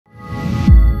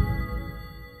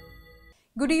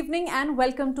Good evening and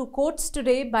welcome to Courts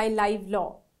Today by Live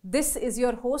Law. This is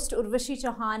your host Urvashi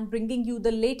Chauhan bringing you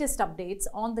the latest updates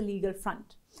on the legal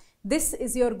front. This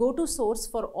is your go-to source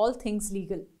for all things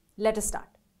legal. Let us start.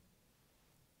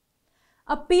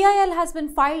 A PIL has been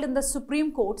filed in the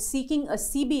Supreme Court seeking a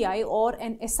CBI or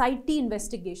an SIT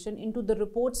investigation into the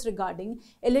reports regarding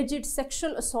alleged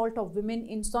sexual assault of women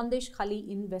in Sandeshkhali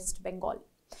in West Bengal.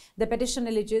 The petition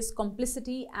alleges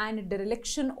complicity and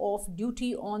dereliction of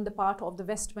duty on the part of the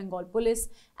West Bengal police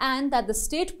and that the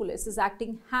state police is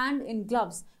acting hand in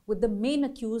gloves with the main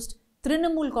accused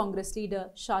Trinamool Congress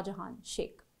leader Shahjahan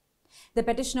Sheikh. The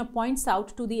petitioner points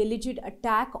out to the alleged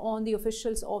attack on the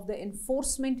officials of the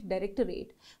Enforcement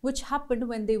Directorate, which happened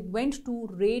when they went to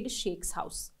raid Sheikh's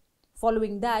house.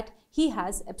 Following that, he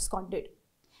has absconded.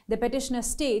 The petitioner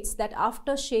states that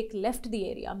after Sheikh left the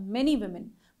area, many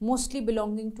women, mostly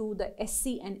belonging to the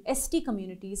SC and ST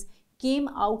communities, came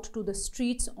out to the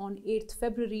streets on 8th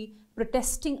February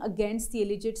protesting against the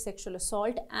alleged sexual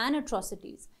assault and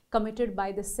atrocities committed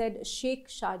by the said Sheikh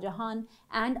Shahjahan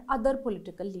and other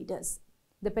political leaders.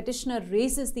 The petitioner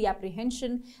raises the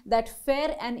apprehension that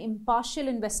fair and impartial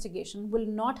investigation will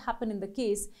not happen in the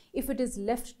case if it is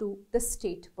left to the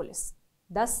state police.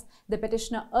 Thus, the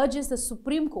petitioner urges the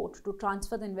Supreme Court to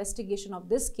transfer the investigation of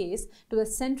this case to the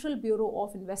Central Bureau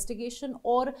of Investigation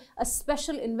or a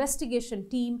special investigation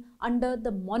team under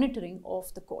the monitoring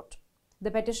of the court.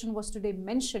 The petition was today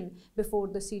mentioned before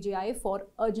the CJI for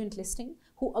urgent listing,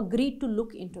 who agreed to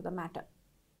look into the matter.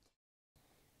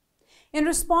 In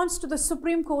response to the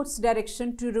Supreme Court's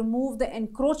direction to remove the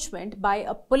encroachment by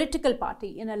a political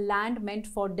party in a land meant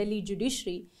for Delhi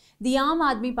judiciary, the Aam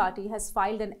Aadmi Party has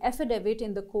filed an affidavit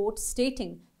in the court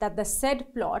stating that the said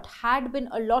plot had been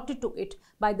allotted to it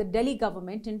by the Delhi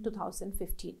government in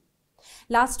 2015.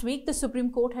 Last week, the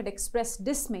Supreme Court had expressed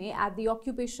dismay at the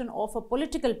occupation of a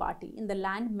political party in the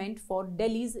land meant for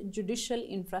Delhi's judicial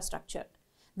infrastructure.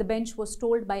 The bench was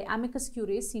told by amicus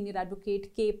curiae senior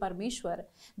advocate K. Parmeshwar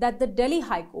that the Delhi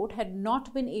High Court had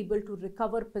not been able to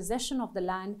recover possession of the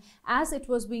land as it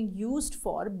was being used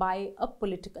for by a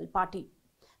political party.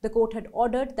 The court had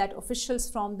ordered that officials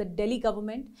from the Delhi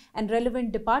government and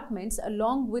relevant departments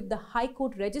along with the High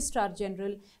Court Registrar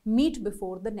General meet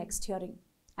before the next hearing,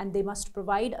 and they must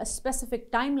provide a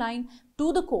specific timeline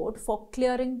to the court for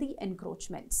clearing the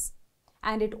encroachments.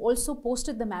 And it also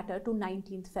posted the matter to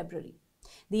 19th February.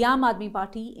 The Aam Aadmi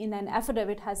Party in an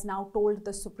affidavit has now told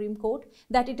the Supreme Court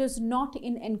that it is not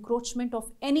in encroachment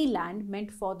of any land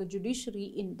meant for the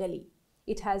judiciary in Delhi.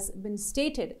 It has been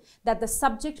stated that the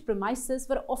subject premises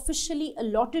were officially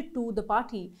allotted to the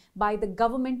party by the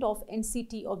government of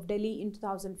NCT of Delhi in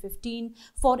 2015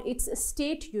 for its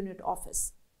state unit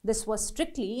office. This was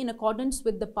strictly in accordance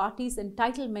with the party's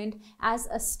entitlement as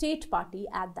a state party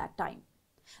at that time.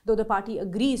 Though the party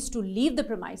agrees to leave the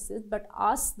premises but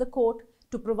asks the court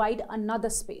to provide another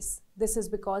space. This is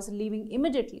because leaving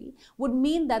immediately would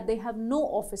mean that they have no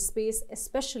office space,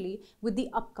 especially with the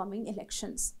upcoming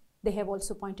elections. They have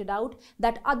also pointed out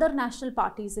that other national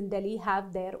parties in Delhi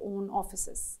have their own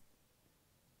offices.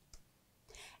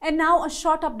 And now a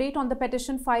short update on the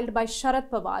petition filed by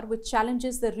Sharad Pawar, which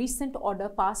challenges the recent order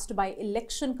passed by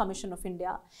Election Commission of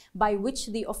India, by which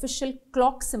the official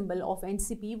clock symbol of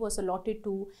NCP was allotted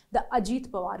to the Ajit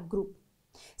Pawar group.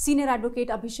 Senior advocate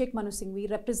Abhishek Manu Singhvi,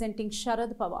 representing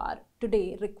Sharad Pawar,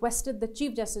 today requested the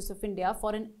Chief Justice of India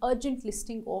for an urgent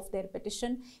listing of their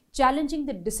petition, challenging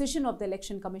the decision of the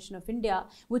Election Commission of India,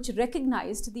 which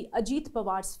recognized the Ajit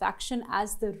Pawar's faction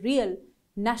as the real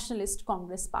Nationalist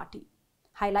Congress party.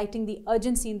 Highlighting the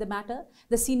urgency in the matter,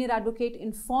 the senior advocate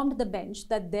informed the bench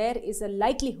that there is a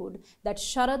likelihood that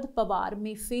Sharad Pawar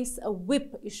may face a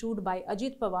whip issued by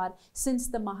Ajit Pawar since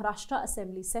the Maharashtra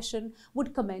Assembly session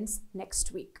would commence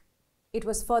next week. It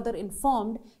was further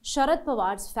informed Sharad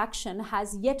Pawar's faction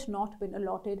has yet not been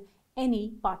allotted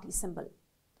any party symbol.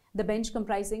 The bench,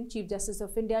 comprising Chief Justice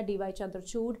of India D.Y.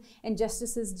 Chandrachud and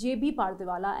Justices J.B.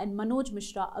 Pardiwala and Manoj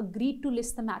Mishra, agreed to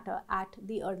list the matter at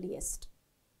the earliest.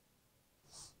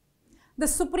 The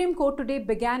Supreme Court today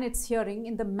began its hearing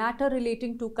in the matter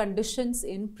relating to conditions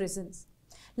in prisons.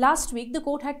 Last week, the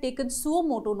court had taken suo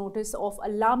motu notice of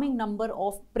alarming number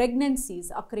of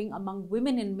pregnancies occurring among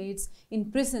women inmates in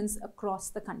prisons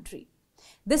across the country.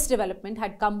 This development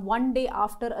had come one day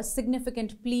after a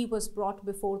significant plea was brought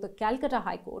before the Calcutta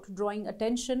High Court, drawing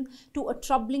attention to a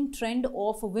troubling trend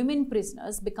of women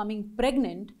prisoners becoming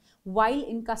pregnant while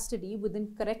in custody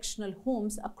within correctional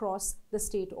homes across the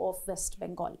state of West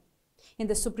Bengal. In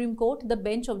the Supreme Court, the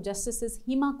bench of Justices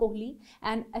Hima Kohli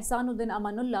and Ahsanuddin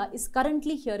Amanullah is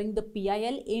currently hearing the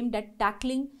PIL aimed at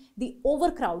tackling the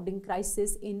overcrowding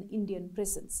crisis in Indian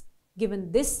prisons.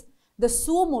 Given this, the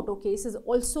suo motu case is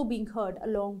also being heard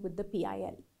along with the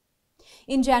PIL.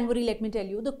 In January, let me tell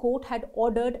you, the court had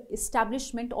ordered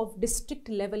establishment of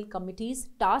district-level committees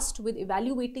tasked with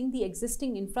evaluating the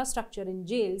existing infrastructure in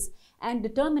jails and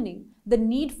determining the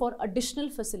need for additional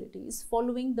facilities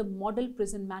following the Model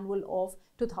Prison Manual of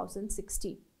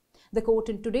 2016. The court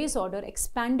in today's order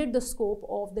expanded the scope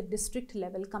of the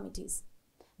district-level committees.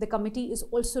 The committee is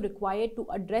also required to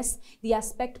address the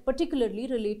aspect particularly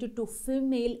related to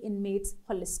female inmates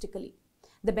holistically.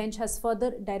 The bench has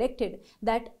further directed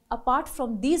that apart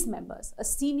from these members, a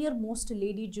senior-most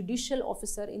lady judicial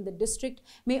officer in the district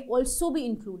may also be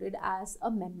included as a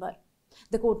member.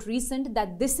 The court reasoned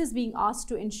that this is being asked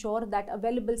to ensure that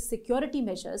available security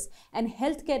measures and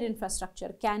healthcare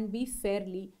infrastructure can be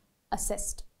fairly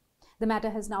assessed. The matter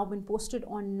has now been posted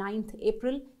on 9th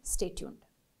April. Stay tuned.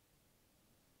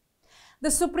 The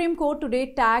Supreme Court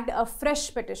today tagged a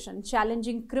fresh petition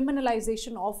challenging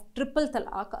criminalization of triple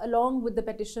talaq along with the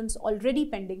petitions already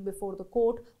pending before the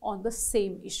court on the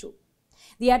same issue.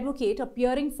 The advocate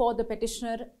appearing for the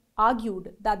petitioner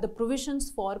argued that the provisions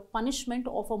for punishment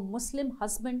of a Muslim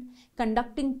husband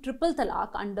conducting triple talaq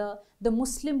under the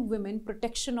Muslim Women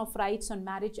Protection of Rights on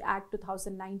Marriage Act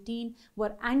 2019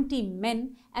 were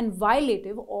anti-men and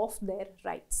violative of their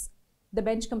rights. The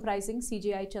bench, comprising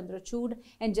CJI Chandrachud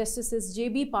and Justices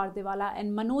J.B. Pardewala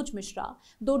and Manoj Mishra,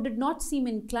 though did not seem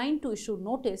inclined to issue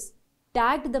notice,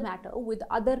 tagged the matter with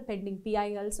other pending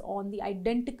PILs on the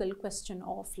identical question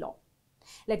of law.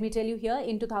 Let me tell you here,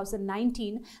 in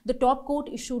 2019, the top court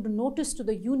issued notice to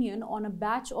the union on a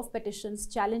batch of petitions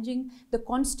challenging the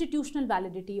constitutional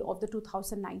validity of the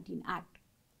 2019 Act.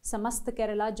 Samast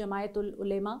Kerala Jamayatul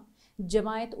Ulema,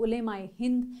 Jamaat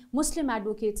Ulema-e-Hind, Muslim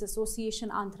Advocates Association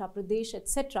Andhra Pradesh,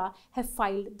 etc. have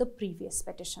filed the previous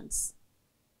petitions.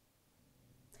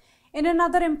 In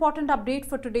another important update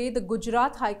for today, the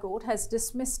Gujarat High Court has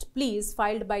dismissed pleas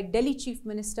filed by Delhi Chief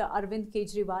Minister Arvind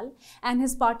Kejriwal and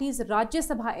his party's Rajya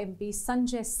Sabha MP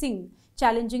Sanjay Singh,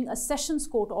 challenging a Sessions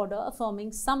Court order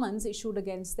affirming summons issued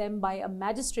against them by a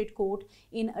magistrate court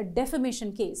in a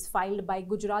defamation case filed by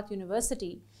Gujarat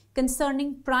University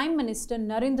concerning Prime Minister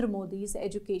Narendra Modi's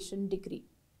education degree.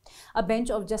 A bench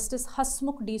of Justice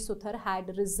Hasmukh D. Suthar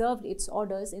had reserved its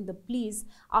orders in the pleas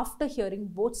after hearing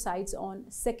both sides on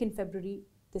 2nd February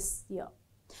this year.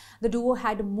 The duo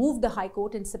had moved the High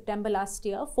Court in September last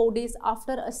year, 4 days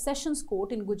after a Sessions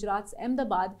Court in Gujarat's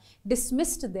Ahmedabad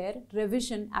dismissed their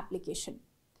revision application.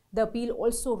 The appeal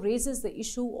also raises the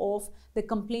issue of the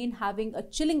complaint having a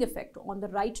chilling effect on the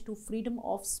right to freedom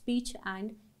of speech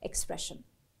and expression.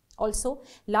 Also,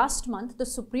 last month, the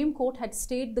Supreme Court had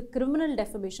stayed the criminal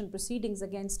defamation proceedings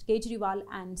against Kejriwal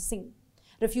and Singh.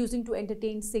 Refusing to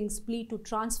entertain Singh's plea to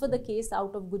transfer the case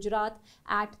out of Gujarat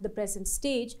at the present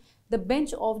stage, the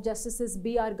bench of Justices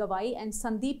B.R. Gawai and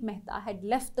Sandeep Mehta had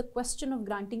left the question of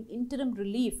granting interim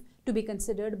relief to be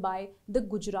considered by the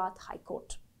Gujarat High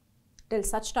Court. Till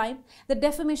such time, the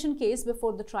defamation case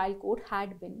before the trial court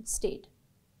had been stayed.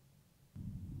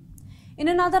 In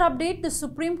another update, the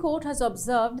Supreme Court has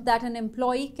observed that an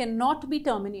employee cannot be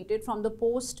terminated from the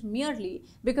post merely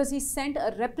because he sent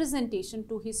a representation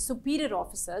to his superior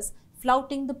officers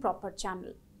flouting the proper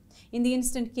channel. In the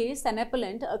instant case, an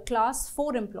appellant, a Class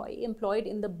 4 employee employed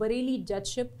in the Bareilly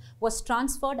judgeship, was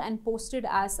transferred and posted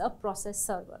as a process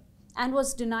server and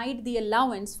was denied the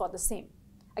allowance for the same.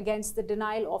 Against the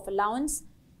denial of allowance,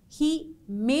 he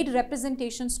made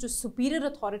representations to superior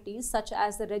authorities such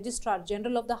as the Registrar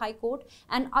General of the High Court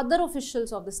and other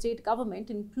officials of the state government,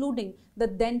 including the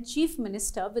then Chief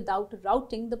Minister, without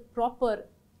routing the proper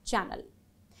channel.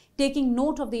 Taking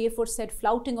note of the aforesaid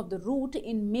flouting of the route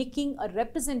in making a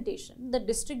representation, the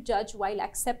district judge, while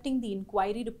accepting the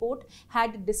inquiry report,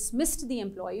 had dismissed the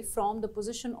employee from the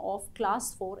position of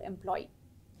Class 4 employee,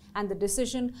 and the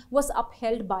decision was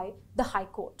upheld by the High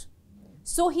Court.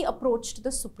 So he approached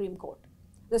the Supreme Court.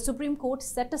 The Supreme Court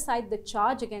set aside the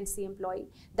charge against the employee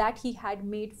that he had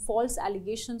made false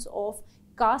allegations of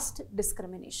caste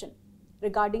discrimination.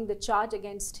 Regarding the charge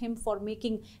against him for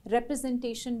making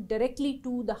representation directly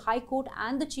to the High Court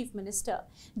and the Chief Minister,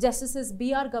 Justices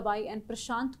B.R. Gawai and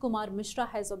Prashant Kumar Mishra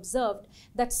has observed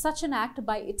that such an act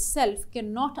by itself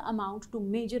cannot amount to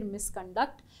major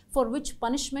misconduct for which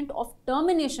punishment of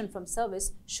termination from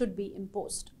service should be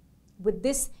imposed. With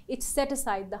this, it set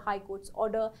aside the High Court's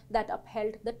order that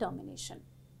upheld the termination.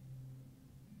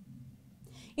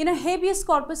 In a habeas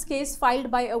corpus case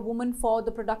filed by a woman for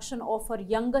the production of her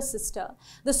younger sister,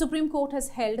 the Supreme Court has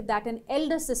held that an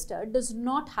elder sister does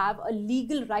not have a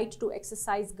legal right to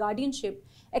exercise guardianship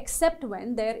except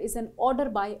when there is an order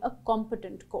by a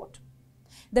competent court.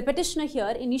 The petitioner here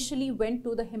initially went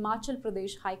to the Himachal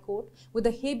Pradesh High Court with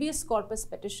a habeas corpus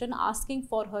petition asking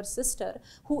for her sister,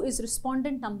 who is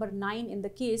respondent number 9 in the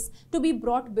case, to be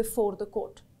brought before the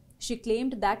court. She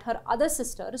claimed that her other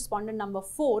sister, respondent number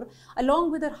 4,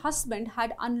 along with her husband,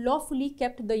 had unlawfully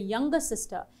kept the younger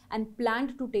sister and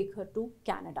planned to take her to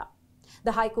Canada.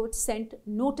 The High Court sent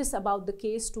notice about the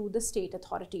case to the state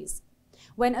authorities.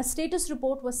 When a status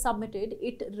report was submitted,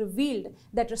 it revealed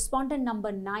that respondent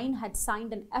number 9 had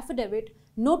signed an affidavit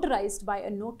notarized by a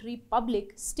notary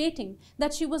public stating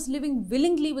that she was living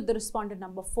willingly with the respondent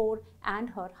number 4 and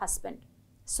her husband.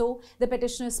 So, the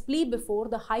petitioner's plea before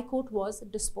the High Court was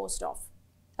disposed of.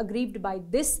 Aggrieved by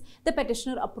this, the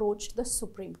petitioner approached the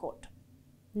Supreme Court.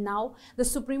 Now, the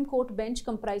Supreme Court bench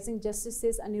comprising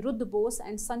Justices Aniruddha Bose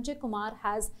and Sanjay Kumar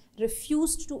has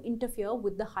refused to interfere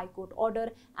with the High Court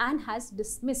order and has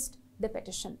dismissed the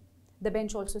petition. The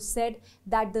bench also said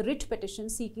that the writ petition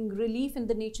seeking relief in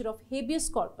the nature of habeas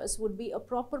corpus would be a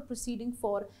proper proceeding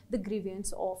for the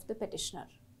grievance of the petitioner.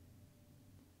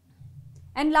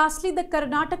 And lastly, the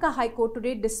Karnataka High Court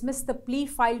today dismissed the plea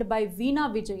filed by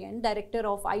Veena Vijayan, director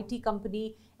of IT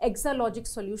company Exalogic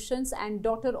Solutions and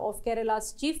daughter of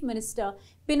Kerala's Chief Minister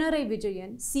Pinarayi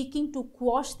Vijayan, seeking to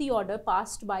quash the order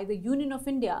passed by the Union of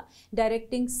India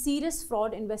directing Serious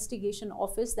Fraud Investigation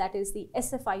Office, that is the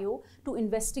SFIO, to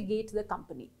investigate the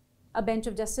company. A bench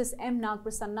of Justice M.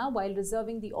 Nagprasanna, while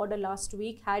reserving the order last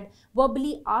week, had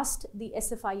verbally asked the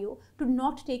SFIO to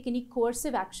not take any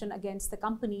coercive action against the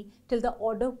company till the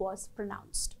order was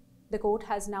pronounced. The court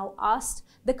has now asked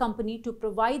the company to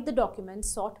provide the documents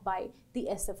sought by the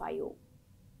SFIO.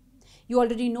 You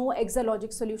already know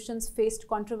Exalogic Solutions faced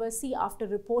controversy after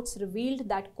reports revealed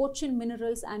that Cochin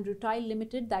Minerals and Retail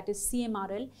Limited, that is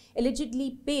CMRL,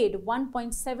 allegedly paid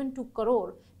 1.72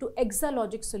 crore to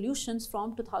Exalogic Solutions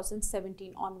from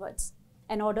 2017 onwards.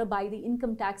 An order by the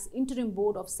Income Tax Interim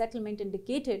Board of Settlement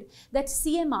indicated that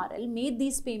CMRL made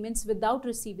these payments without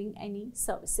receiving any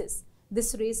services.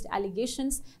 This raised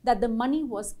allegations that the money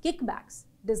was kickbacks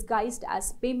disguised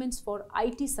as payments for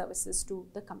IT services to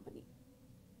the company.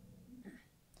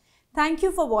 Thank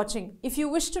you for watching. If you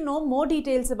wish to know more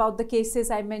details about the cases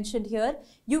I mentioned here,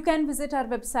 you can visit our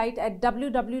website at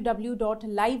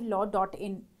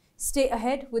www.livelaw.in. Stay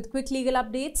ahead with quick legal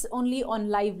updates only on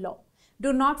Live Law.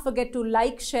 Do not forget to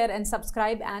like, share and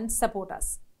subscribe and support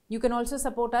us. You can also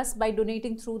support us by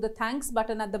donating through the thanks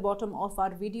button at the bottom of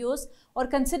our videos or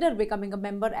consider becoming a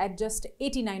member at just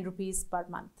 89 rupees per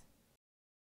month.